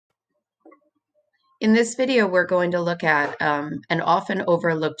In this video, we're going to look at an often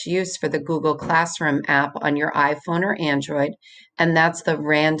overlooked use for the Google Classroom app on your iPhone or Android, and that's the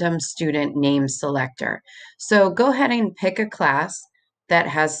random student name selector. So go ahead and pick a class that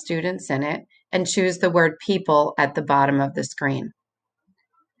has students in it and choose the word people at the bottom of the screen.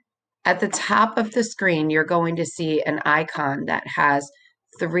 At the top of the screen, you're going to see an icon that has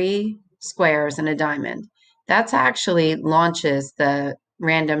 3 squares and a diamond. That's actually launches the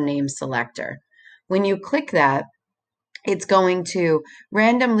random name selector. When you click that, it's going to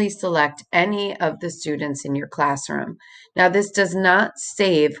randomly select any of the students in your classroom. Now, this does not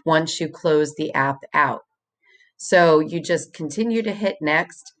save once you close the app out. So you just continue to hit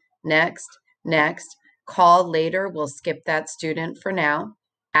next, next, next. Call later will skip that student for now.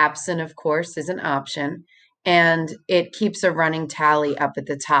 Absent, of course, is an option. And it keeps a running tally up at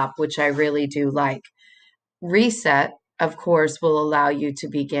the top, which I really do like. Reset, of course, will allow you to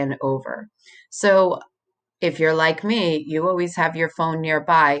begin over. So if you're like me, you always have your phone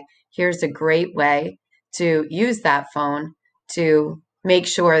nearby. Here's a great way to use that phone to make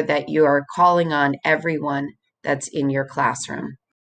sure that you are calling on everyone that's in your classroom.